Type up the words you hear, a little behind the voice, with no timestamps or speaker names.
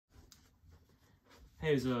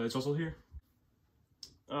Hey, is Russell here?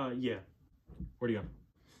 Yeah. Where'd he go?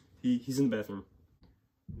 He's in the bathroom.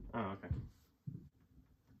 Oh, okay.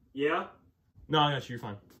 Yeah? No, I got you. You're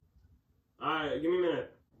fine. Alright, give me a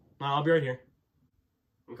minute. No, I'll be right here.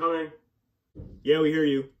 I'm coming. Yeah, we hear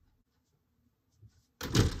you.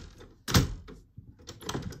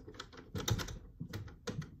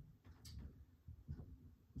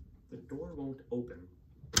 The door won't open.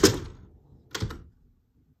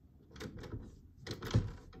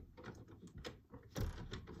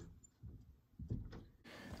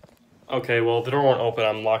 Okay, well, the door won't open.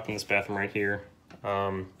 I'm locked in this bathroom right here.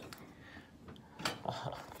 I'm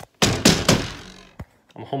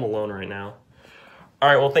home alone right now. All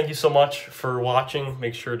right, well, thank you so much for watching.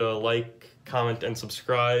 Make sure to like, comment, and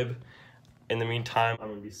subscribe. In the meantime, I'm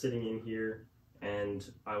gonna be sitting in here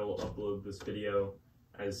and I will upload this video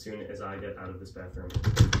as soon as I get out of this bathroom.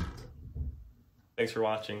 Thanks for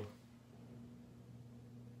watching.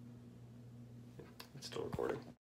 It's still recording.